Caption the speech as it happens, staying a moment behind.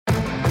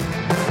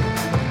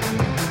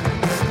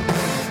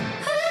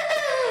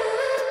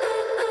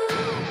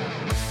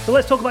So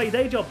let's talk about your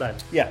day job then.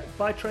 Yeah.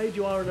 By trade,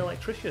 you are an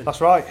electrician.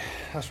 That's right,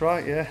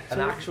 yeah. An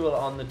actual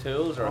on the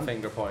tools or a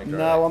finger pointer?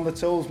 No, on the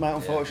tools, mate,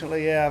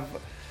 unfortunately, yeah.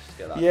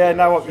 I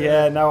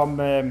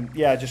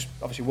just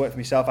obviously work for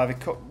myself.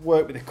 I've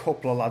worked with a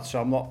couple of lads, so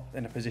I'm not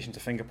in a position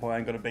to finger point. I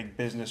ain't got a big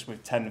business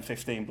with 10 and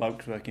 15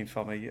 blokes working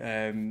for me.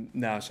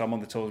 No, so I'm on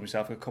the tools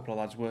myself. A couple of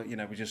lads work,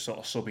 we just sort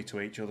of subby to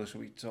each other,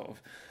 so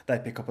they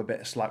pick up a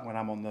bit of slack when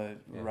I'm on the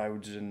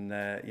roads and,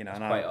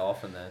 quite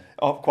often then.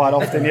 Quite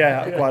often,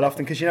 quite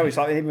often, because, it's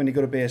like even when you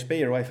go to BSB,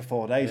 you're away for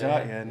 4 days,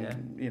 aren't you?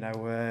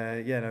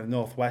 And,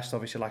 Northwest,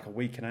 obviously, like a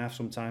week and a half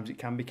sometimes it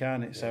can be,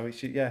 can't it? So,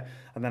 it's,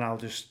 and then I'll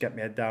just get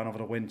my head down over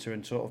the winter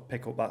and sort of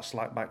pick up that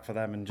slack back for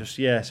them and just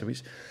so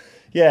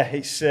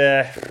it's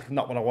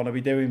not what I want to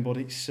be doing, but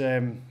it's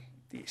not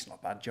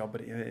a bad job,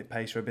 but it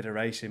pays for a bit of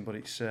racing, but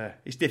it's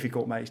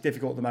difficult, mate. It's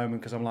difficult at the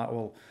moment because I'm like,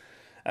 well,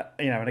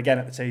 and again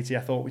at the TT I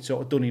thought we'd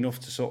sort of done enough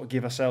to sort of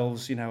give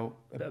ourselves a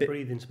bit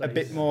breathing space, a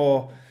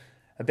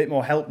bit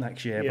more help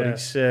next year, but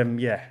it's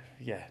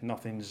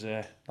nothing's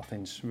really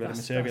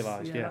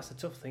materialised. That's the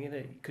tough thing, isn't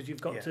it? Because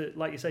you've got to,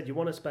 like you said, you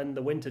want to spend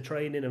the winter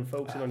training and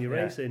focusing on your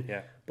racing,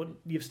 but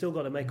you've still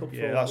got to make up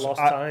for lost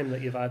time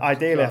that you've had.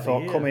 Ideally, I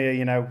thought, come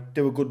here,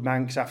 do a good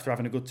Manx after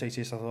having a good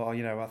TT. So I thought,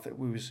 I think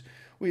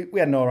we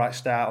had an all right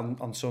start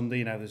on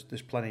Sunday.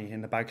 There's plenty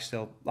in the bag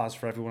still, lads,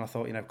 for everyone. I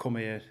thought, come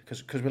here,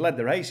 because we led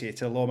the race here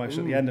till almost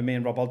at the end, and me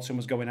and Rob Hodson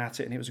was going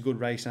at it, and it was a good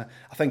race. And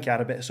I think I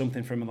had a bit of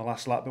something from him on the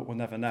last lap, but we'll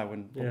never know.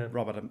 And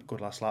Rob had a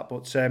good last lap,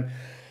 but so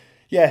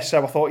I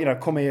thought,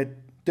 come here,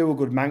 do a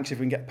good Manx if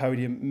we can get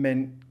podium,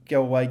 mint,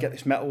 go away, get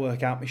this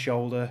metalwork out my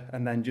shoulder,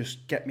 and then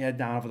just get my head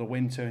down over the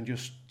winter and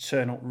just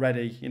turn up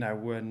ready,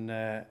 and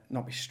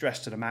not be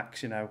stressed to the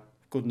max,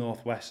 good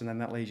Northwest, and then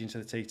that leads you into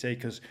the TT.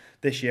 Because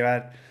this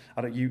year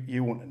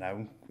you wouldn't have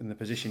known in the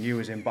position you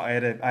was in, but I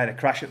had a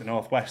crash at the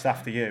Northwest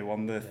after you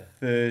on the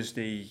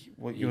Thursday.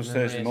 Well, you was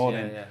Thursday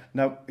morning.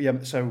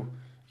 So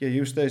you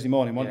was Thursday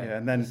morning, weren't you?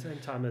 And then same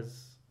time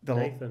as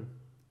Nathan.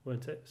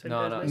 Weren't it?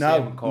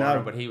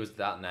 No, but he was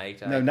that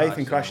night.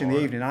 Nathan crashed in the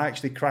evening. I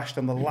actually crashed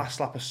on the last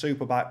lap of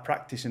Superbike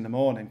practice in the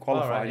morning,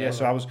 qualifying.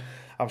 So I was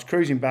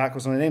cruising back,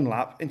 was on an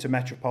in-lap into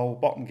Metropole,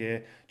 bottom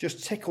gear,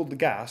 just tickled the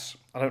gas.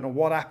 I don't know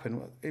what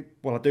happened.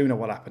 I do know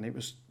what happened. It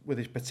was with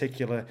this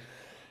particular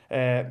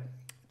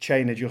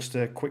chain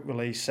adjuster, quick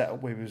release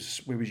setup we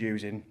was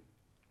using.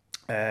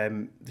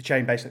 The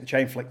chain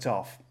flicked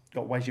off,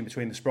 got wedged in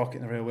between the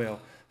sprocket and the rear wheel,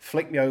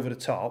 flicked me over the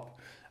top,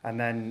 and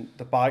then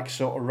the bike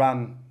sort of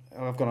ran.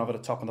 I've gone over the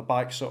top and the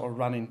bike sort of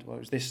ran in, it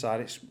was this side,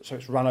 it's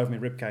ran over my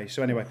ribcage.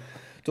 So anyway,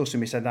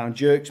 dusted me head down,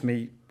 jerked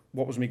me,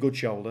 what was my good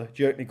shoulder,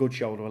 jerked my good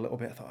shoulder a little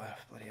bit. I thought,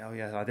 bloody hell,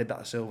 yeah, I did that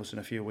at Silverstone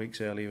a few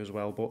weeks earlier as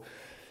well. But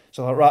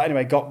so I thought, right,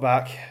 anyway, got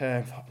back,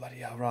 thought, bloody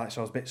hell, right,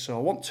 so I was a bit sore.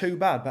 It wasn't too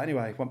bad, but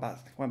anyway, went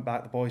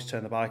back, the boys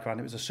turned the bike around.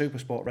 It was a super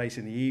sport race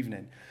in the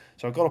evening.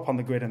 So I got up on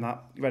the grid and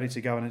that, ready to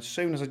go, and as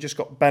soon as I just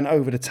got bent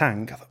over the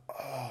tank, I thought,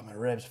 my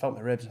ribs, felt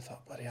my ribs, and I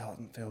thought, bloody hell, I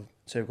didn't feel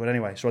too good.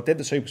 Anyway, so I did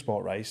the super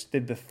sport race,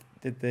 did the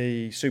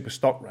super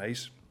stock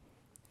race,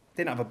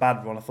 didn't have a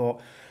bad run. I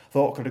thought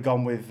I could have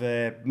gone with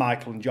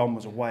Michael and John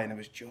was away, and it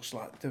was just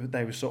like,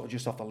 they were sort of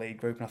just off the lead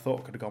group, and I thought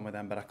I could have gone with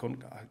them, but I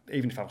couldn't,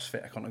 even if I was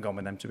fit, I couldn't have gone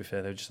with them, to be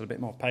fair. They were just a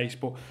bit more pace,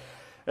 but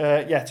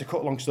to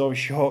cut a long story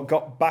short,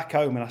 got back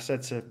home and I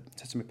said to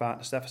my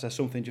partner Steph, I said,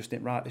 something just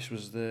didn't right. This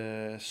was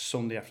the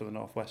Sunday after the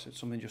Northwest.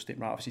 Something just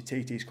didn't right.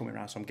 Obviously TT's coming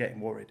around, so I'm getting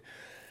worried.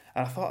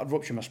 And I thought I'd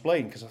rupture my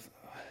spleen, because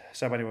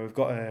so anyway, we've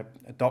got a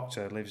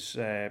doctor lives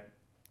a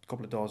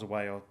couple of doors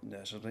away, or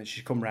something.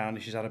 She's come round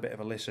and she's had a bit of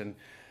a listen.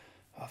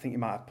 I think you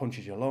might have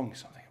punctured your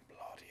lungs. I'm thinking,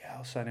 bloody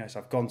hell. So anyway, so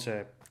I've gone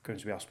to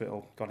Grimsby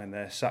Hospital, gone in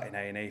there, sat in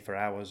A&E for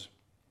hours,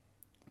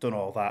 done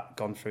all that,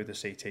 gone through the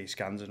CT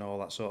scans and all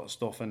that sort of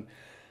stuff, and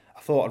I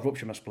thought I'd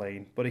rupture my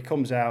spleen, but he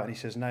comes out and he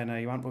says, no,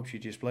 you haven't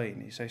ruptured your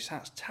spleen. He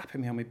starts tapping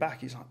me on my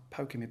back. He's like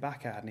poking me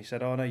back out, and he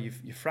said, oh no,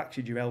 you've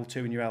fractured your L2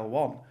 and your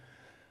L1.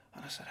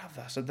 And I said, have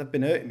that? I said, they've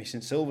been hurting me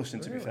since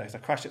Silverstone, to be fair. I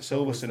crashed at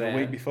Silverstone a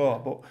week before,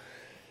 but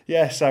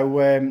yeah. So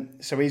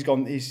he's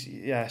gone.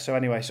 So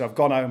anyway, so I've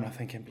gone home and I'm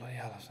thinking, bloody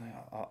hell.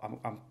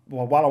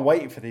 While I'm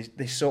waiting for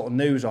this sort of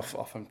news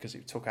off him, because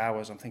it took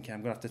hours, I'm thinking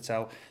I'm going to have to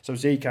tell. So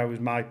Zico was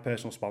my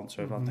personal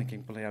sponsor. I'm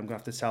thinking, bloody, I'm going to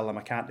have to tell them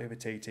I can't do the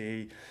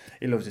TT.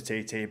 He loves the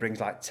TT. He brings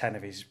like 10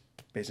 of his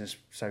business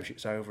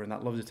associates over, and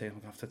that loves the TT. I'm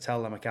going to have to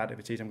tell them I can't do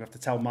the TT. I'm going to have to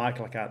tell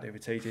Michael I can't do the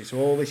TT. So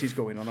all this is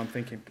going on. I'm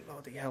thinking,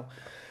 bloody hell.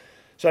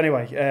 So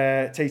anyway,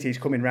 TT's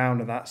coming round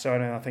and that. So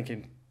I'm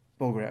thinking,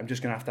 bugger it, I'm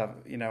just going to have,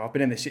 I've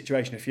been in this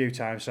situation a few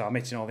times, so I'm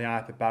hitting all the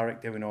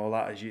hyperbaric, doing all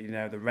that, as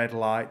the red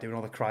light, doing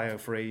all the cryo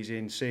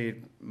freezing,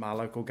 seeing my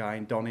local guy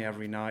in Donny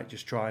every night,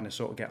 just trying to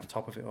sort of get on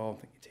top of it all. I'm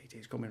thinking,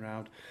 TT's coming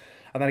round.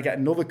 And then I get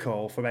another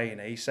call from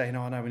A&E saying,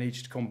 oh no, we need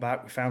you to come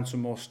back. We found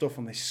some more stuff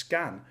on this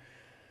scan.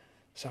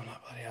 So I'm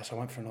like, bloody hell. So I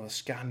went for another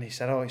scan. He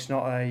said, oh, it's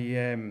not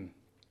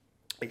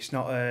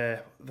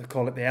they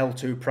call it the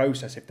L2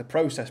 process. If the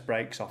process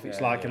breaks off, it's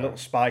a little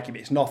spiky,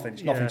 but it's nothing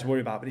to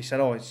worry about. But he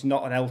said, oh, it's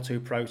not an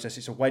L2 process,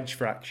 it's a wedge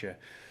fracture.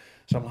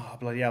 So I'm like, oh,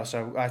 bloody hell.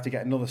 So I have to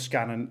get another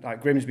scan, and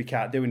like Grimsby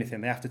can't do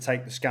anything. They have to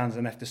take the scans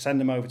and they have to send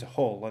them over to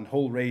Hull, and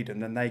Hull read them,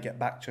 and then they get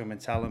back to them and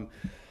tell them.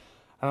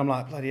 And I'm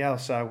like, bloody hell.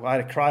 So I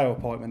had a cryo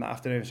appointment that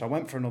afternoon. So I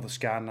went for another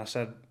scan, and I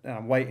said, and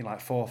I'm waiting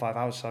like 4 or 5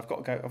 hours. So I've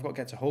got to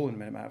get to Hull in a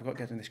minute, mate. I've got to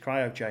get in this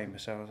cryo chamber.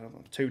 So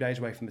I'm 2 days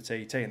away from the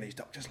TT, and these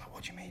doctors are like,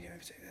 what do you mean?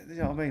 You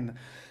know what I mean?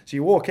 So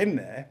you walk in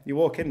there,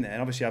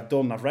 and obviously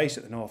I've raced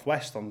at the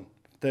Northwest on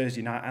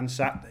Thursday night and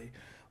Saturday,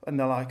 and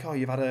they're like, oh,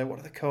 you've had a, what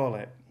do they call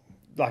it?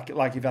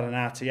 Like you've had an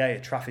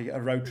RTA,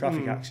 a road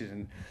traffic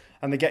accident,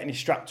 and they're getting you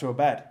strapped to a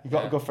bed. You've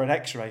got to go for an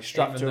X-ray,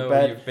 strapped to a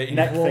bed,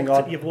 neck thing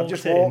on. I've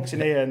just walked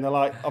in here, and they're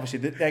like, obviously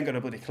they ain't got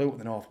a bloody clue what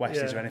the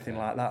Northwest is or anything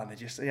like that, and they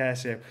just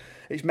so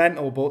it's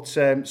mental. But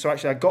so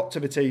actually, I got to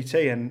the TT,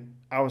 and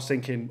I was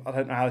thinking, I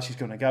don't know how this is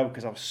going to go,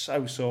 because I was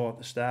so sore at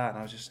the start, and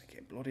I was just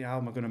thinking, bloody hell,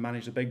 am I going to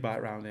manage the big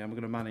bike round here? I'm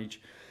going to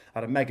manage. I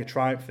had a mega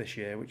Triumph this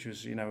year, which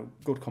was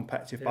good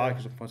competitive bike.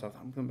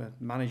 I'm going to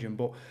manage them,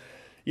 but.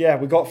 Yeah,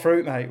 we got through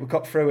it, mate. We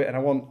got through it, and I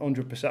want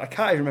 100%. I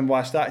can't even remember why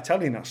I started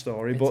telling that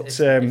story, but it's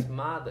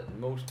mad that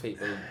most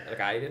people, like,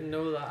 I didn't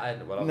know that.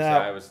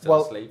 I was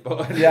still asleep,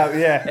 but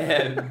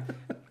yeah.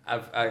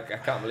 I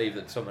can't believe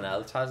that someone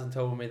else hasn't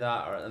told me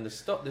that. And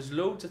there's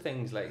loads of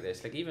things like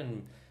this. Like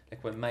even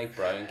like when Mike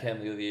Brown came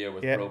the other year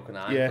with broken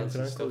ankles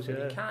and stuff, and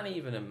you can't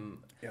even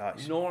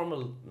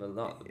normal. Well,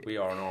 not that we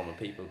are normal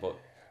people, but.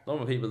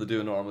 Normal people that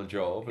do a normal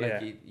job,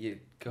 like you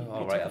go,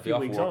 all right, I'll be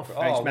off work.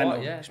 It's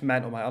mental. It's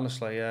mental, mate.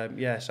 Honestly,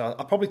 So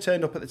I probably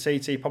turned up at the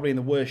TT probably in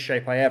the worst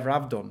shape I ever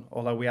have done.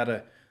 Although we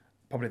had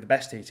probably the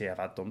best TT I've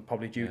had done,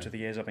 probably due to the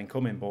years I've been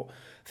coming. But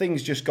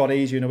things just got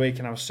easier in a week,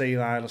 and I was seeing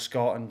Isla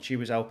Scott, and she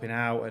was helping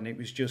out, and it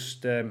was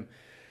just, it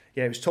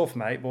was tough,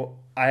 mate. But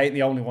I ain't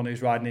the only one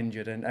who's riding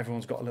injured, and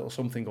everyone's got a little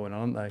something going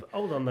on, haven't they? But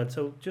hold on then.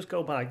 So just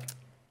go back.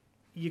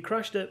 You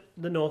crashed at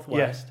the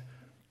Northwest. Yeah.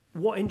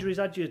 What injuries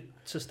had you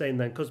sustained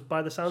then? Because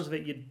by the sounds of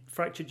it, you'd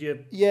fractured your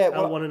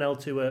L1 and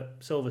L2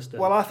 at Silverstone.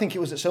 Well, I think it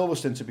was at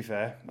Silverstone, to be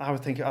fair. I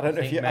would think, I don't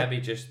know if you... Maybe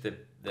just the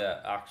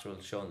actual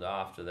shunt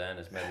after then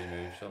has maybe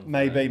moved something.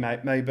 Maybe,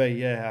 mate, maybe,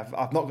 yeah.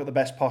 I've not got the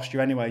best posture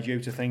anyway due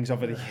to things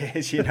over the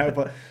years,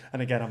 but...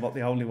 And again, I'm not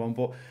the only one,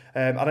 but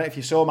I don't know if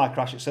you saw my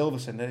crash at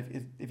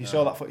Silverstone. If you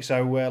saw that footage.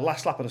 So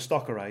last lap of the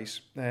Stocker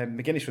race,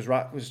 McGuinness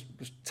was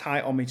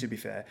tight on me, to be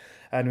fair.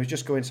 And it was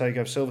just going, so you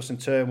go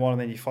Silverstone turn 1,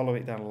 and then you follow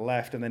it down the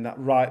left, and then that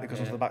right that goes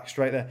onto the back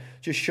straight there.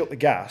 Just shut the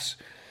gas.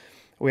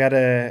 We had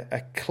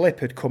a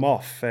clip had come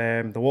off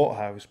the water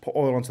hose, put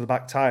oil onto the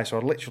back tyre, so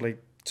I literally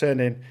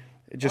turned in.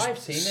 I've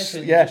seen this,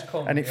 and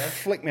and it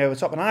flicked me over the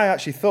top. And I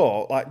actually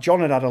thought, like,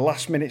 John had a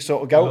last minute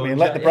sort of go at me and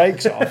let the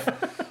brakes off.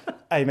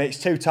 Hey, mate,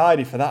 it's too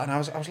tidy for that. And I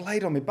was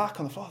laid on my back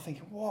on the floor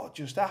thinking, what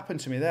just happened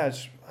to me there?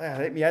 I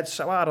hit my head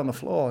so hard on the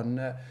floor. And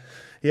and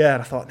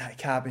I thought, no, it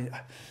can't be.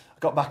 I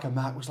got back, and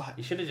Matt was like...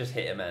 You should have just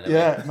hit him, man.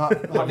 Yeah,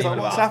 Matt was like,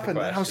 what's happened?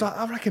 And I was like,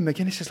 I reckon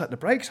McGuinness just let the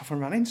brakes off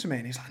and ran into me.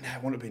 And he's like, no, it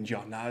wouldn't have been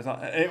John. No, I was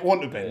like, it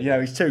wouldn't have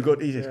been. He's too good.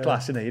 He's his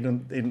class, isn't he? He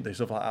didn't do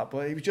stuff like that.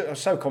 But I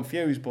was so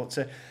confused. But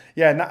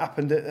and that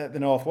happened at the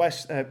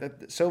Northwest,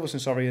 at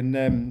Silverstone, sorry. And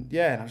and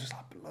I was just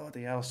like,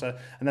 bloody hell. So,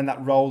 and then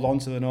that rolled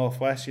onto the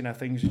Northwest.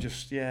 Things were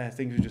just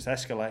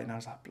escalating. I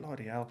was like,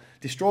 bloody hell.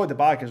 Destroyed the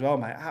bike as well,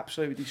 mate.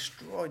 Absolutely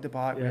destroyed the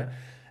bike. Yeah.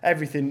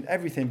 Everything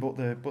but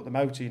the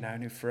motor,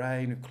 new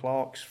frame, new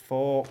clocks,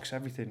 forks,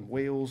 everything,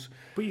 wheels.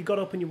 But you got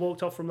up and you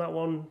walked off from that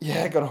one.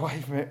 Yeah, got away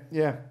from it.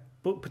 Yeah.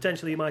 But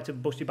potentially you might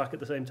have busted you back at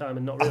the same time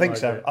and not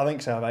realised it. I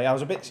think so, mate. I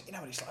was a bit,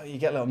 it's like you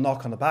get a little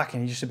knock on the back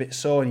and you're just a bit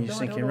sore and you're just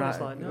thinking, right.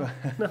 No.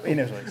 He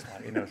knows what it's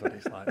like. He knows what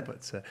it's like.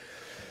 But So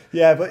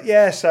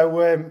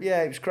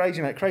it was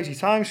crazy, mate. Crazy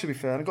times, to be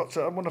fair. And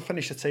I want to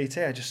finish the TT.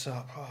 I just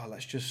thought,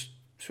 let's just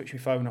switch my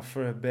phone off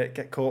for a bit,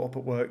 get caught up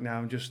at work now,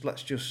 and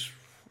let's just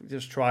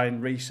try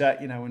and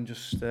reset, and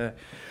just Did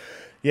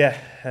you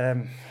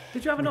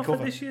have enough for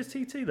this year's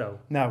TT though?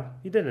 No,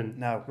 you didn't.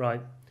 No,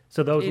 right.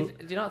 So those. Do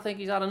you not think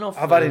he's had enough?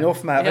 I've had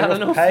enough, mate. I've had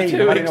enough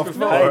pain. I've had enough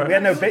pain. We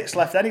had no bits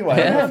left anyway.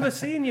 I remember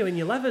seeing you in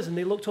your levers, and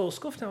they looked all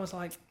scuffed. And I was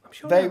like, I'm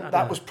sure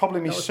that was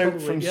probably my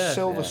suit from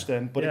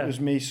Silverstone, but it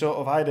was me sort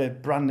of. I had a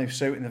brand new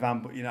suit in the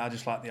van, but I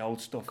just like the old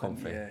stuff.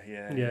 Comfy.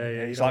 Yeah.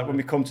 It's like when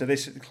we come to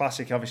this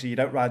classic. Obviously, you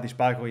don't ride this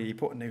bike, or you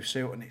put a new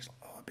suit, and it's like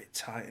a bit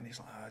tight, and it's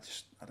like I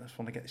just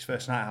want to get this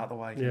first night out of the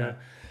way. Yeah.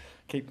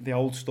 Keep the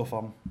old stuff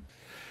on.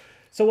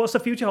 So what's the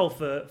future hold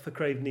for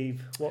Crave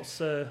Neve?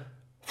 What's I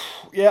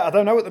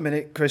don't know at the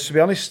minute, Chris, to be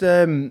honest.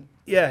 Sticking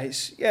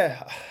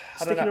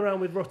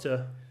around with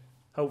Rutter,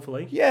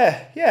 hopefully.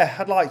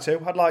 I'd like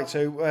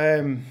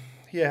to.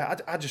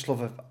 I just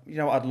love what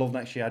I'd love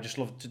next year? I'd just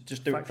love to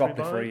just do factory it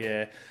properly bike? for a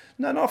year.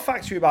 No, not a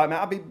factory bike, mate.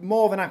 I'd be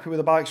more than happy with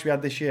the bikes we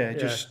had this year.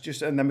 Yeah.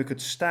 Just and then we could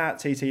start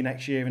TT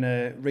next year in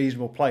a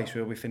reasonable place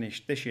where we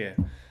finished this year.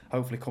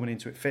 Hopefully coming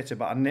into it fitter,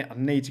 but I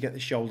need to get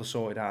this shoulder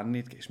sorted out. I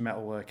need to get this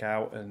metal work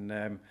out, and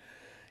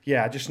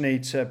I just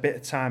need a bit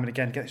of time, and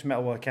again get this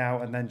metal work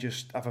out, and then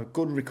just have a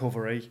good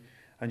recovery,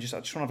 and I just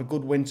want to have a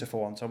good winter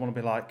for once. I want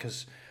to be like,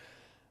 because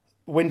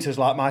winter's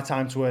like my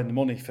time to earn the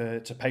money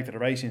to pay for the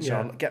racing. So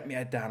I'll get my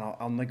head down.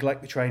 I'll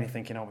neglect the training,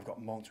 thinking, we've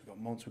got months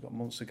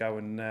to go,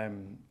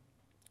 and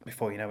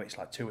before you know it, it's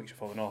like 2 weeks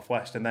before the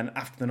Northwest, and then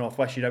after the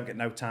Northwest you don't get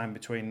no time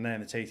between there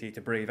and the TT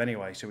to breathe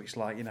anyway, so it's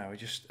like, you know, I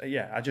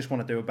just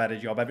want to do a better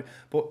job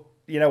but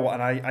you know what,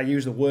 and I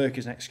use the work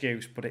as an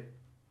excuse, but it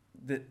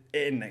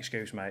isn't an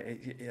excuse,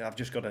 mate. I've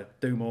just got to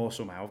do more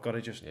somehow. I've got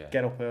to just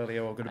get up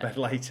earlier or go to bed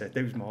later,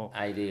 do more.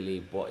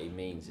 Ideally, what he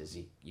means is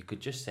you could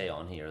just say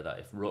on here that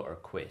if Rutter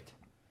quit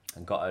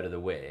and got out of the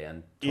way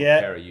and took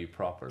care of you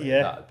properly,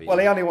 that'd be... Well,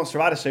 he only wants to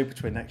ride a Super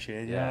Twin next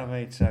year, you know what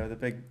I mean? So the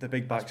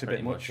big bike's a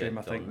bit much for him,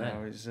 I think, now.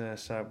 Well,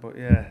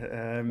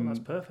 that's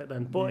perfect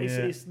then. But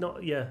it's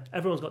not,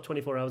 everyone's got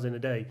 24 hours in a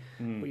day,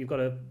 but you've got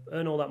to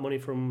earn all that money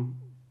from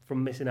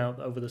missing out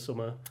over the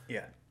summer.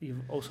 Yeah.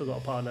 You've also got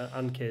a partner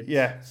and kids.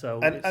 Yeah. So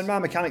and my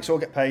mechanics all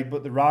get paid,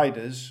 but the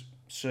riders,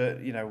 so,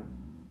 you know,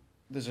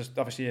 there's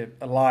obviously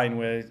a line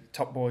where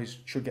top boys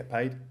should get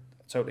paid.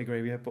 I totally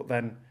agree with you. But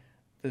then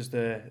there's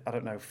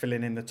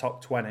filling in the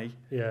top 20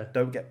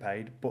 don't get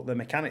paid, but the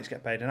mechanics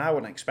get paid. And I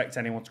wouldn't expect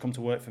anyone to come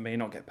to work for me and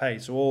not get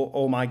paid. So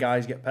all my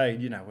guys get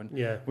paid, you know, and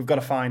we've got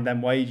to find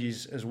them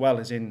wages as well,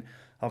 as in,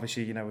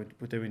 obviously, you know,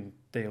 we're doing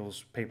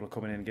deals. People are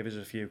coming in and give us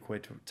a few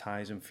quid for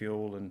tyres and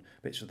fuel and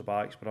bits of the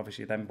bikes. But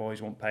obviously, them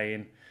boys won't pay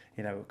in,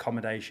 you know,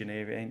 accommodation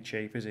here. It ain't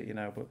cheap, is it? You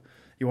know, but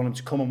you want them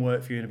to come and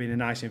work for you and be in a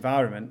nice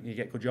environment. You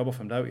get a good job off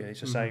them, don't you? It's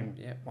the same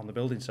on the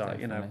building site,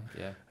 definitely,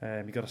 you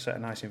know. You've got to set a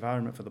nice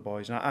environment for the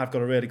boys. And I've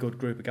got a really good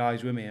group of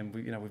guys with me, and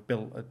we've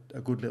built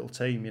a good little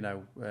team, you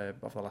know,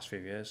 over the last few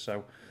years.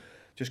 So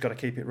just got to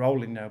keep it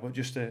rolling now. But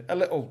just a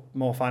little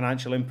more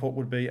financial input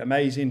would be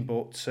amazing.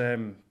 But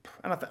to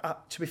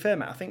be fair,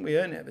 mate, I think we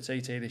earned it at the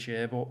TT this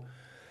year, but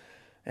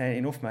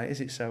enough, mate,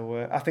 is it?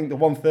 So I think the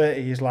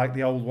 130 is like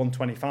the old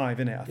 125,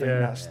 isn't it? I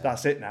think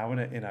that's it now, isn't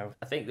it? You know.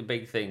 I think the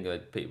big thing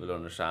that people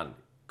understand,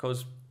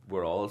 because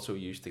we're all so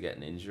used to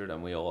getting injured,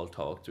 and we all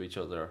talk to each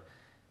other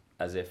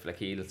as if, like,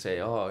 he'll say,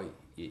 "Oh,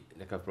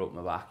 like, I've broke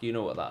my back. You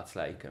know what that's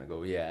like?" And I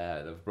go, "Yeah."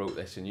 And I've broke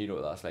this, and you know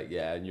what that's like?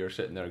 Yeah. And you're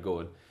sitting there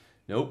going,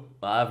 "Nope,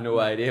 I have no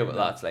idea what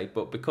that's like."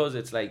 But because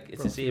it's like,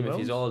 it's the same,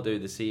 if you all do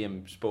the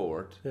same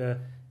sport,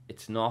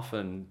 it's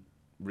nothing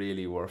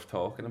really worth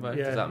talking about.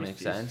 Does that make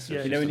sense?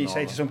 You know, when you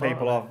say to some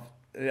people,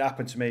 it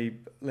happened to me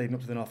leading up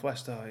to the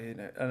Northwest, you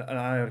know, and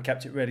I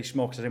kept it really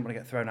small because I didn't want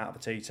to get thrown out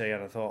of the TT,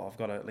 and I thought, I've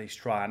got to at least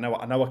try. I know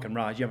I can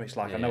ride. Yeah, it's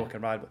like I know I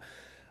can ride, but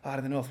out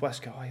of the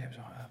Northwest, go, it was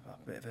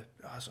a bit of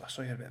I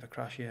saw you had a bit of a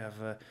crash.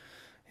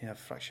 I've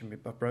fractured.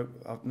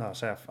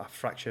 I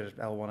fractured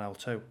L1,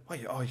 L2.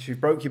 Oh, you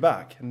broke your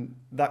back, and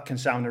that can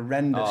sound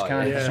horrendous,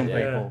 for some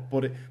people.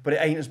 But it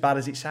ain't as bad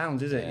as it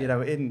sounds, is it? Yeah. You know,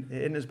 it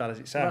isn't as bad as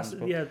it sounds.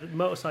 The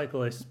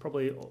motorcyclists,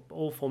 probably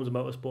all forms of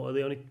motorsport, are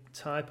the only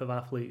type of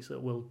athletes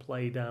that will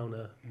play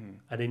down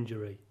an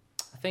injury.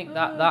 I think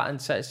that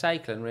and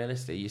cycling,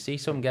 realistically, you see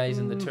some guys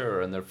in the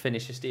Tour and they'll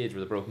finish a stage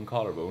with a broken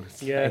collarbone.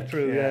 It's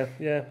true.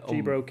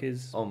 G broke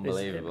his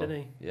unbelievable. His hip,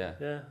 didn't he?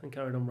 Yeah, and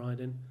carried on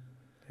riding.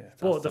 Yeah.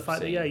 But the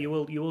fact that you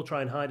will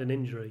try and hide an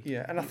injury.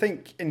 Yeah, and I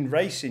think in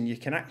racing you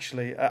can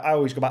actually. I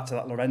always go back to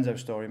that Lorenzo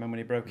story. Remember when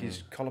he broke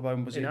his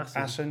collarbone? Was it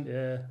Assen?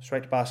 Yeah.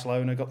 Straight to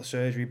Barcelona, got the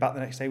surgery. Back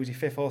the next day, was he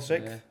 5th or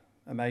 6th? Yeah.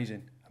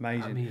 Amazing. I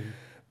mean,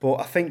 but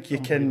I think you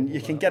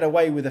can get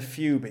away with a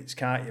few bits,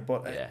 can't you?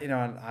 But you know,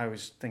 and I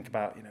always think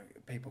about, you know,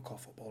 people call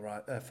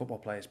football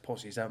players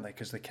pussies, don't they?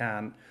 Because they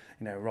can't,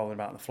 you know, rolling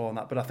about on the floor and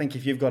that. But I think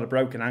if you've got a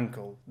broken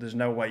ankle, there's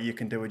no way you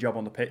can do a job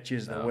on the pitch,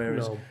 is there?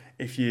 Whereas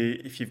if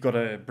you've got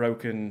a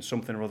broken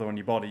something or other on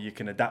your body, you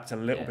can adapt a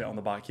little bit on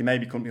the bike. You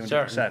maybe couldn't be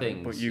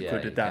 100%, but you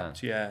could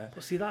adapt.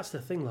 But see, that's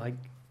the thing. Like,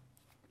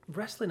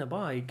 wrestling a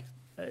bike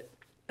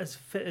as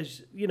fit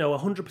as, you know,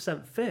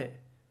 100%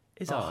 fit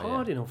is a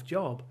hard enough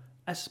job,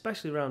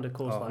 especially around a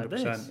course like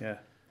this. Yeah.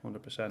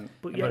 100%.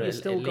 But yet you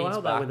still go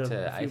out there with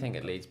I think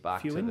it leads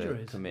back to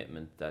injuries. The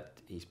commitment that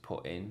he's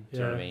put in. Do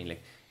you know what I mean?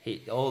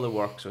 Like, all the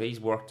work. So he's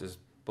worked his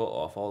butt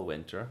off all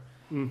winter,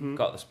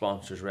 got the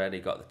sponsors ready,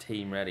 got the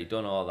team ready,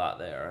 done all that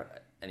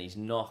there, and he's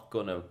not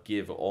gonna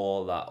give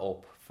all that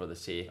up for the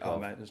sake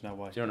of. Mate, there's no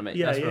way. Do you know what I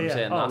mean? That's what I'm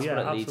saying. That's what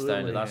it leads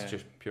down to. That's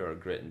just pure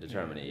grit and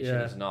determination.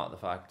 It's not the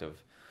fact of,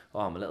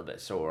 I'm a little bit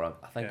sore.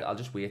 I think I'll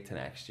just wait till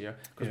next year,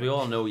 because we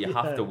all know you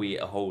have to wait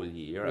a whole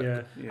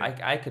year.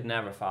 I could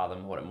never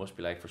fathom what it must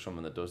be like for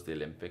someone that does the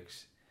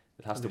Olympics.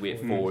 It has to wait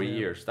 4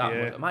 years.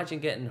 Imagine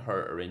getting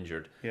hurt or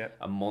injured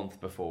a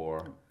month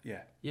before.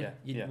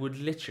 You would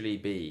literally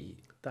be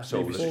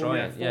soul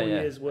destroying. 4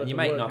 years worth you of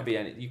might work. not be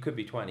any. You could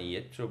be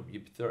 20, so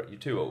you're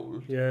too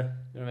old. Yeah,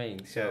 you know what I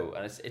mean. So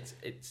and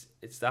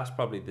it's that's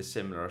probably the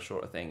similar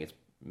sort of thing. It's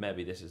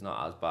maybe this is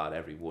not as bad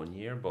every 1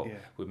 year, but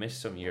we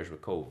missed some years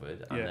with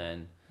COVID, and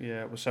then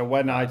so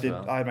when I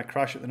had my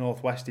crash at the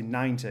Northwest in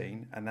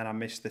 19, and then I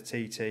missed the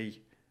TT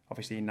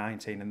obviously in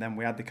 19, and then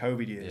we had the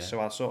COVID years, so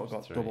I sort of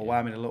got double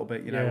whammied a little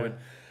bit, you know,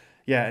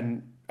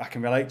 and I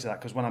can relate to that,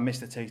 because when I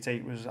missed the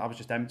TT, I was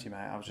just empty, mate.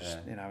 I was just,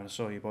 you know, and I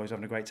saw you boys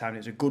having a great time. And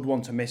it's a good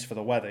one to miss for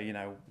the weather, you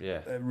know,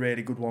 a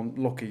really good one.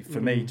 Lucky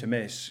for me to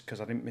miss, because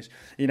I didn't miss.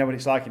 You know what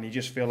it's like, and you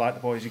just feel like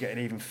the boys are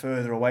getting even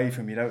further away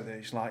from you, don't they?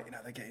 It's like, you know,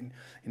 they're getting,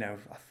 you know,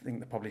 I think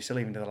they're probably still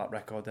even do the lap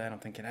record there, and I'm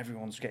thinking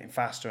everyone's getting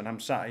faster, and I'm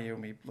sat here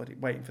and me bloody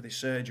waiting for this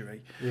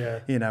surgery,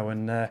 you know,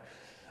 and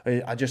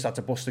I just had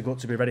to bust the gut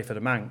to be ready for the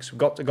Manx. We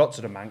got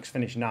to the Manx,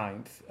 finished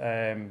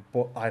 9th,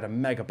 but I had a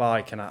mega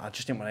bike and I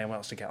just didn't want anyone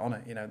else to get on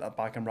it. You know, that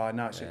bike I'm riding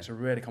now, it's a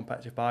really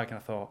competitive bike, and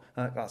I thought,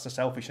 that's the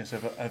selfishness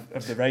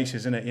of the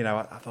races, isn't it? You know,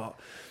 I thought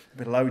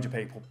there'd be loads of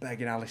people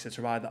begging Alistair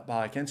to ride that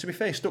bike. And to be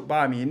fair, he stuck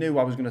by me. He knew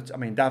I was going to... I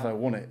mean, Davo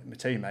won it, my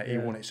teammate, he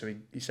won it, so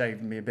he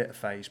saved me a bit of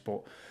face,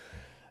 but...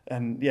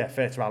 And yeah,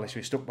 fair to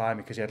Alistair, he stuck by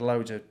me because he had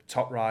loads of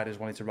top riders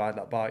wanting to ride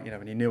that bike, you know,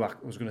 and he knew I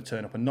was going to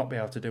turn up and not be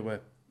able to do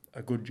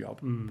a good job,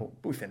 but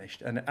we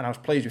finished, and I was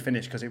pleased we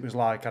finished because it was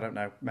like, I don't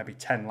know, maybe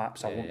 10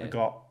 laps I wouldn't have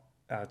got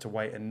to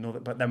wait another,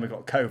 but then we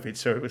got COVID,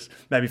 so it was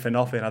maybe for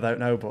nothing, I don't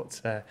know,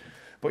 but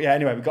yeah,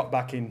 anyway, we got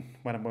back in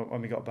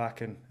when we got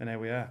back, and here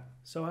we are.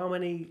 So how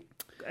many?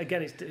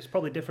 Again, it's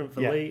probably different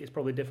for Lee. It's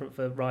probably different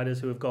for riders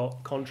who have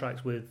got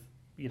contracts with,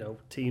 you know,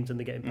 teams and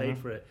they're getting paid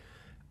for it.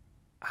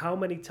 How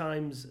many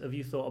times have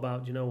you thought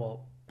about, do you know what,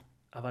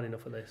 I've had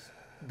enough of this?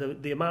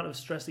 The amount of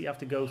stress that you have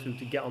to go through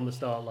to get on the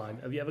start line.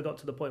 Have you ever got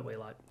to the point where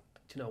you're like,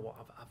 do you know what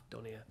I've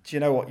done here? Do you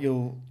know what,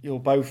 you'll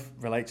both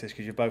relate to this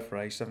because you've both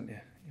raced, haven't you?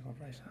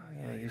 You've raced.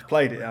 He's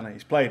played it, hasn't he?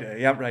 He's played it.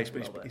 He hasn't raced,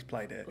 but he's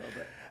played it.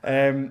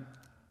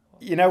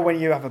 You know when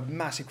you have a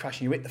massive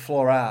crash and you hit the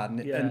floor hard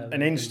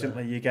and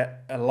instantly you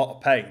get a lot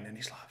of pain and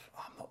it's like,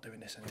 oh, I'm not doing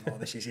this anymore,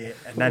 this is it.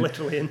 And then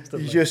literally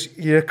instantly.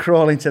 You're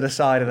crawling to the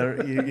side of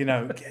the, you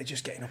know,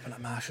 just getting up and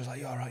that marshal's like,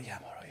 you all right? Yeah,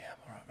 I'm all right.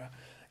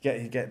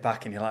 You get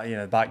back and you're like, you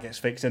know, the bike gets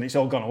fixed and it's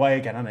all gone away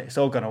again, hasn't it? It's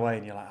all gone away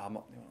and you're like, I'm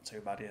not too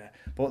bad, yeah.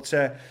 But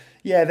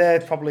they're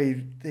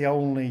probably the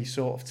only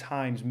sort of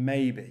times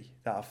maybe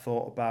that I've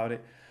thought about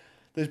it.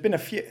 There's been a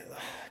few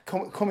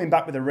coming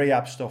back with the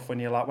rehab stuff when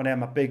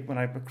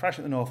I crashed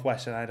at the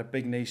Northwest and I had a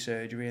big knee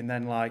surgery, and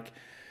then like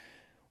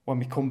when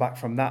we come back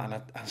from that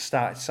and I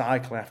started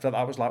cycling after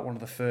that was like one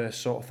of the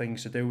first sort of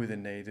things to do with the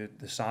knee,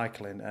 the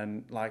cycling,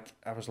 and like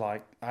I was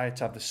like I had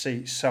to have the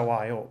seat so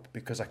high up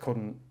because I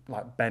couldn't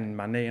like bend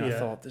my knee, and I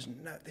thought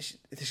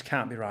this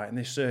can't be right, and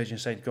this surgeon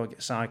said go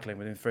get cycling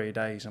within 3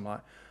 days. I'm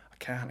like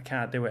I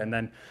can't do it, and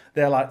then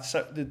they're like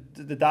so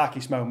the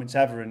darkest moments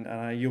ever,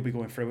 and you'll be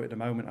going through it at the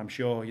moment, I'm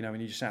sure, you know,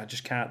 and you just say I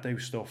just can't do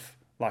stuff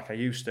like I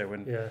used to,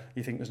 and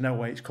you think there's no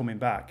way it's coming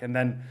back, and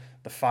then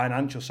the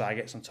financial side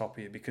gets on top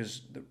of you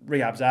because the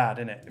rehab's hard,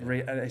 isn't it?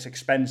 It's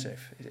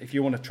expensive. If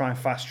you want to try and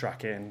fast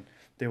track it and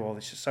do all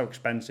this, it's so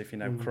expensive, you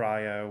know,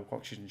 cryo,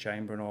 oxygen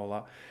chamber and all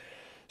that.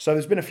 So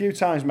there's been a few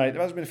times, mate.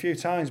 There has been a few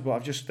times, but I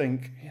just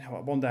think, you know,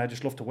 one day I'd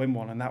just love to win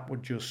one, and that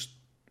would just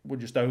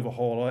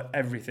overhaul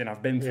everything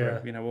I've been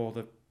through, you know, all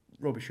the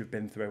rubbish we've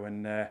been through,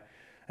 and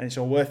it's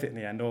all worth it in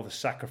the end, all the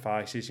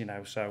sacrifices, you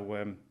know,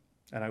 so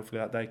and hopefully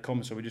that day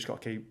comes, so we just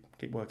got to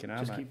keep working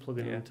out. Just keep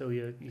plugging in until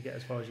you get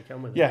as far as you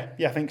can with it.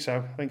 Yeah, I think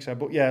so.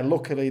 But yeah,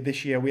 luckily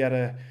this year we had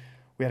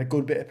a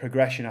good bit of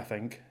progression, I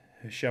think.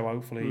 Show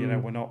hopefully, you know,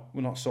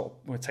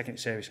 we're taking it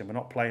seriously. We're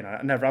not playing it.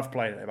 I never have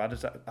played it,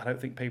 but I don't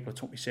think people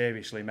took me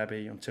seriously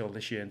maybe until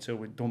this year, until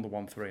we'd done the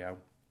 130.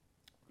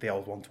 The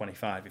old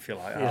 125, if you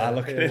like. I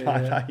look at it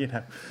like that, you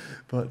know.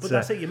 But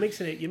that's it. You're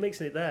mixing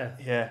it there.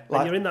 Yeah,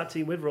 and you're in that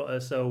team with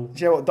Rutter. So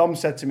do you know what Dom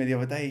said to me the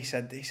other day? He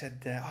said,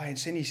 I ain't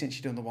seen you since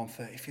you done the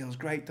 130. It feels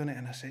great, doesn't it?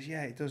 And I says,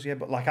 yeah, it does. Yeah,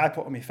 but like I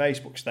put on my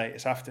Facebook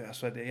status after, I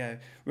said, yeah,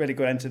 really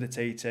good end to the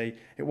TT.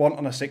 It wasn't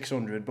on a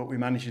 600, but we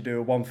managed to do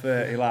a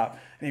 130 lap.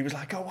 And he was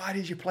like, oh, why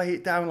did you play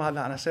it down like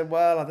that? And I said,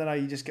 well, I don't know.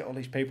 You just get all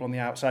these people on the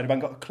outside who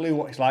haven't got a clue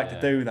what it's like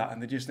to do that,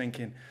 and they're just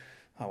thinking,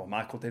 oh well,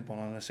 Michael did one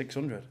on a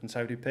 600, and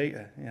so did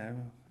Peter. You know,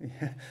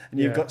 and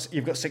you've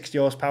got 60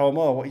 horsepower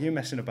more. What are you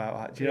messing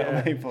about? At? Do you know what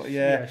I mean?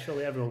 But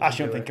surely everyone. I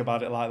shouldn't think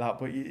about it like that,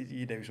 but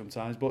you do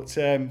sometimes. But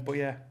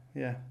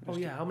yeah. Oh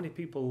yeah, how many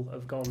people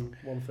have gone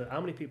 130?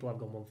 How many people have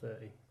gone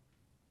 130?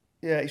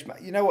 Yeah,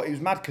 you know what? He was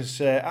mad because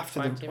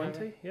after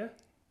 20,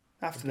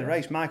 after the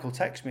race, Michael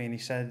texted me and he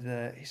said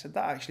that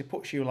actually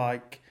puts you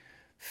like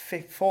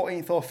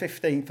 14th or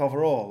 15th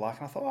overall. Like,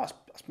 and I thought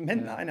that's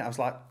mint, that, innit? I was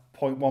like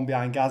 0.1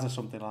 behind Gaz or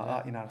something like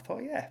that, you know. I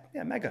thought,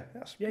 yeah, mega.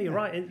 You're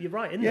right in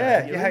there.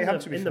 Yeah, you're you have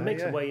to be in the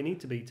mix of where you need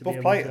to be to Buff be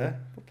able player, to.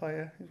 Buff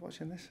player, he's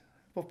watching this.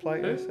 Buff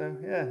player, so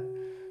yeah.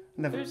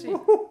 Never. Who's he?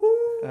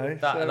 That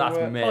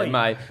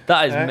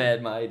has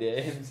made my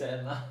day. Him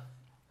saying that.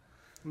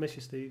 Miss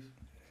you, Steve.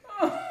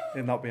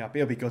 He'll not be happy.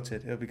 He'll be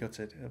gutted.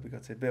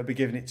 But he'll be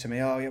giving it to me.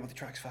 Oh yeah, but the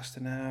track's faster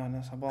now. And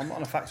I said, well, I'm not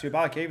on a factory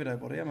bike either, though,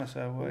 buddy, am I?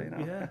 So you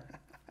know.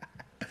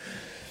 Yeah.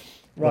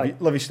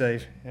 Right, love you,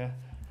 Steve. Yeah.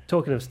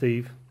 Talking of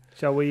Steve,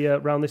 shall we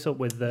round this up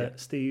with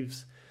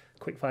Steve's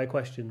quickfire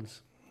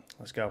questions?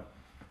 Let's go.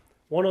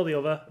 One or the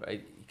other.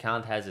 Right, you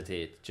can't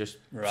hesitate. Just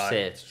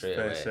say it straight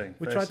away.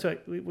 We tried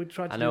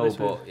to. I know,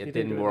 but it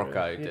didn't work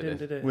out,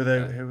 did it? With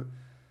who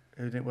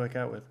did it work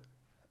out with?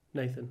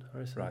 Nathan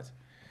Harrison. Right.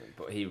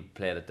 But he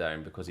played it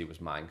down because he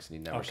was Manx and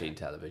he'd never seen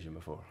television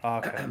before.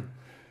 Okay.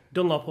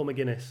 Dunlop or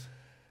McGuinness?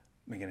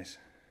 McGuinness.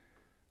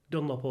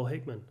 Dunlop or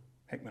Hickman?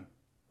 Hickman.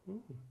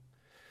 Ooh.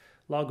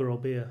 Lager or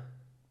beer?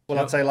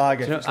 Well, I'd say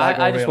lager.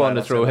 I just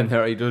wanted to throw in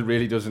there, he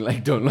really doesn't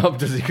like Dunlop,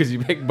 does he? Because you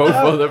pick both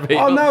other people.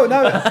 Oh, no.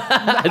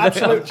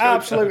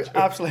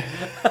 Absolutely.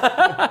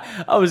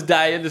 I was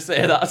dying to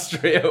say that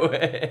straight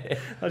away.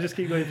 I'll just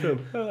keep going through.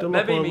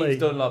 Maybe he means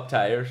Dunlop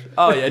tyres.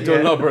 Oh, yeah,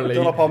 Dunlop or Lee.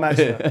 Dunlop or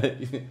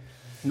Messer.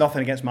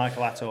 Nothing against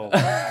Michael at all.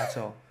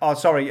 Oh,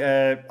 sorry.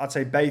 I'd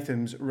say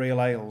Batham's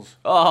Real Ales.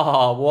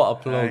 Oh, what a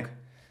plug.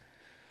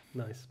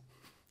 Nice.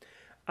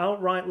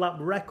 Outright lap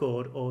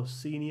record or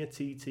senior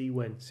TT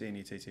win?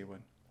 Senior TT win.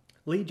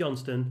 Lee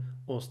Johnston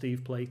or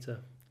Steve Plater?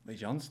 Lee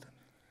Johnston.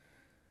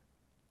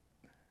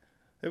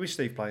 Who is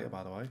Steve Plater,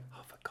 by the way?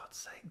 Oh, for God's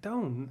sake,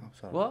 don't. Oh,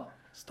 sorry. What?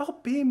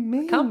 Stop being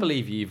mean. I can't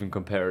believe you even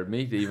compared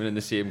me, even in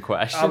the same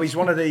question. Oh, he's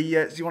one of the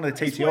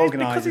TT organisers.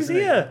 Because he's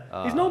here.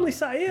 He's normally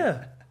sat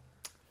here.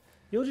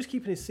 You're just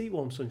keeping his seat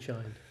warm,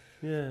 sunshine.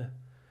 Yeah.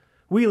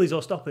 Wheelies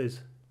or stoppers?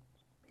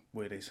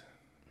 Wheelies.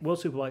 World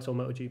Superbikes or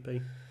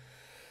MotoGP?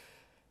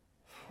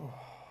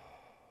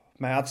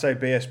 Mate, I'd say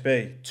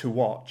BSB to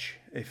watch,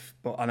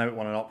 but I know it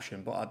wasn't an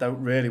option, but I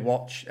don't really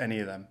watch any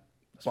of them.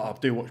 But I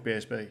do watch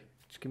BSB.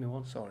 Just give me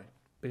one. Sorry.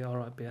 Be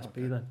alright, BSB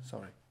okay. Then.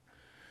 Sorry.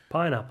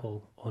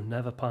 Pineapple or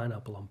never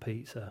pineapple on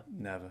pizza?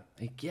 Never.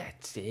 It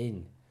gets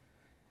in.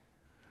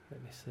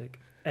 Make me sick.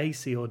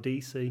 AC or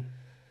DC?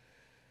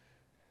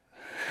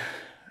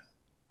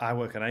 I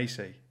work on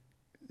AC.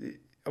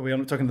 Are we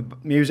talking the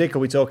music? Are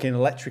we talking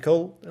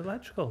electrical?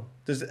 Electrical.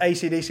 Does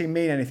AC/DC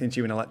mean anything to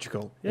you in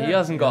electrical? Yeah. He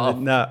hasn't got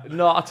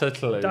not a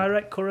clue.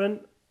 Direct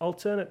current,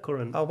 alternate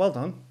current. Oh, well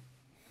done.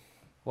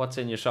 What's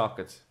in your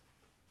sockets?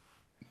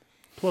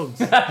 Plugs.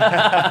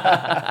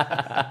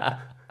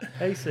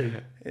 AC.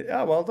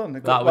 Oh, well done.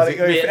 That was a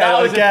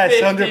guess.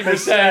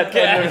 100%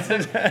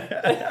 guess.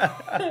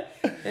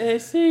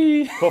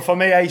 AC. But for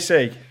me,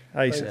 AC.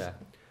 AC. Yeah.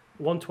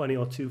 120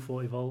 or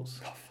 240 volts?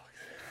 Oh, fuck.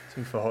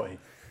 240.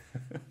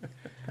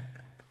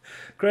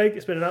 Craig,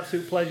 it's been an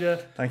absolute pleasure.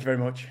 Thank you very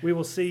much. We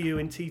will see you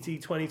in TT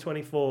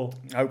 2024.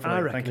 Hopefully. I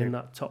reckon in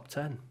that top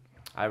 10.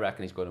 I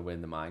reckon he's going to win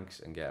the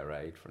Manx and get a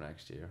ride for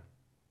next year.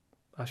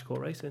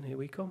 Ashcourt Racing, here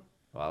we come.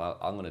 Well,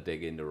 I'm going to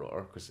dig into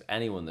Rutter, because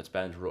anyone that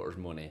spends Rutter's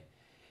money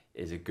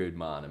is a good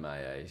man in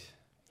my eyes.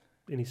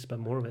 You need to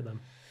spend more of it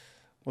then.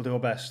 We'll do our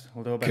best.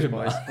 Boys. Thank you.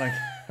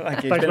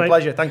 Thanks, it's been a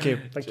pleasure. Thank you.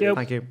 Thank you.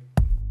 Thank you.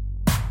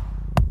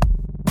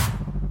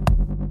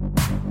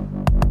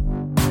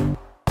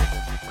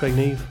 Craig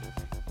Neve.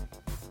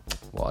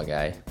 What a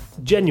guy.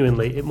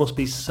 Genuinely, it must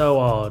be so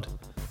hard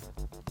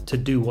to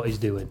do what he's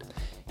doing.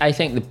 I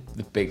think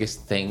the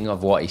biggest thing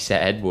of what he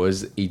said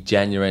was he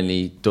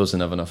genuinely doesn't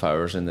have enough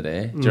hours in the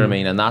day. Do you know what I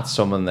mean? And that's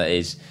someone that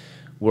is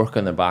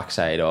working their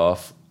backside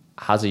off,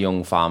 has a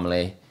young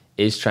family,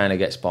 is trying to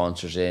get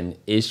sponsors in,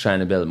 is trying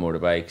to build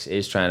motorbikes,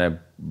 is trying to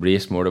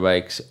race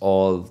motorbikes,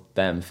 all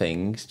them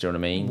things. Do you know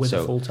what I mean? With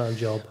a full-time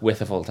job.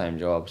 With a full-time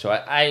job. So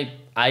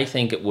I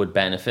think it would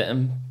benefit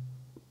him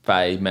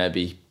by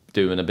maybe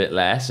doing a bit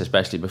less,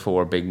 especially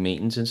before big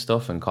meetings and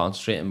stuff, and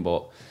concentrating.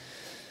 But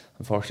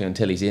unfortunately,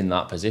 until he's in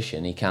that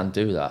position, he can't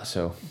do that.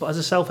 So, but as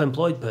a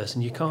self-employed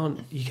person, you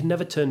can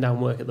never turn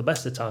down work at the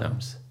best of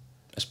times. No.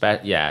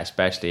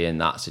 Especially in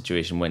that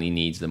situation when he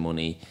needs the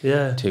money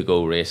to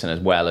go racing as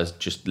well as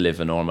just live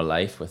a normal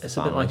life with the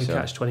family. It's a bit like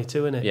a catch-22,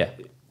 isn't it? Yeah.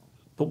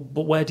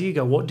 But where do you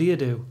go? What do you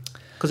do?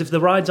 Because if the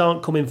rides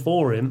aren't coming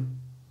for him,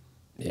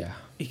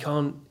 he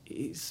can't.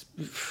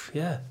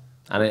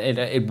 And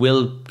it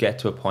will get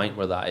to a point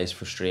where that is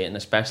frustrating,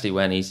 especially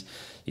when he's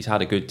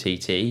had a good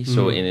TT.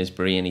 So in his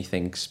brain, he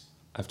thinks,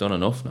 I've done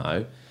enough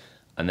now.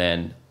 And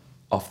then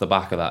off the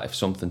back of that, if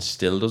something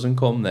still doesn't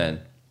come,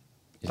 then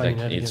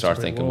he'd start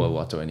thinking, well,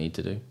 what do I need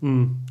to do?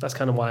 That's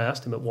kind of why I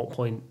asked him at what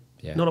point.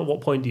 Yeah. Not at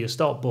what point do you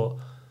stop, but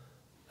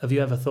have you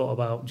ever thought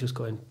about just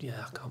going,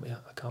 I can't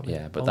be.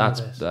 Yeah, but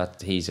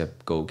that he's a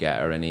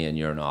go-getter, and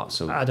you're not.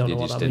 So I don't know you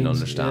what just that didn't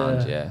means.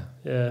 understand.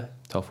 Yeah.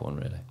 Tough one,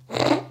 really.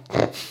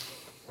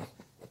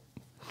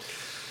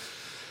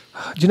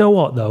 Do you know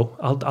what, though?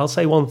 I'll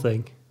say one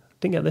thing.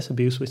 Didn't get this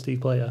abuse with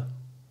Steve Plater.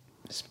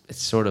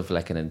 It's sort of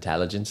like an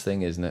intelligence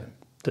thing, isn't it?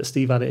 That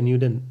Steve had it and you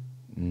didn't.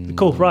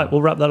 Cool, right,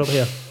 we'll wrap that up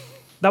here.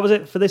 That was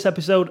it for this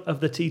episode of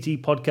the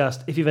TT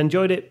Podcast. If you've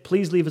enjoyed it,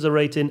 please leave us a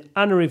rating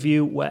and a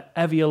review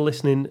wherever you're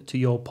listening to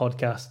your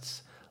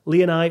podcasts.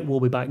 Lee and I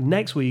will be back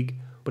next week,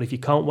 but if you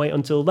can't wait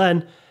until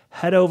then,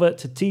 head over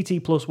to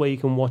TT Plus where you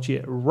can watch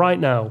it right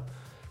now.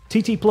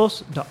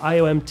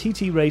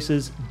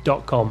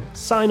 ttplus.iomttraces.com.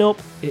 Sign up,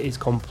 it is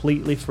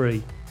completely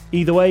free.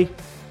 Either way,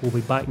 we'll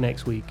be back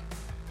next week.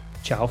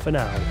 Ciao for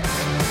now.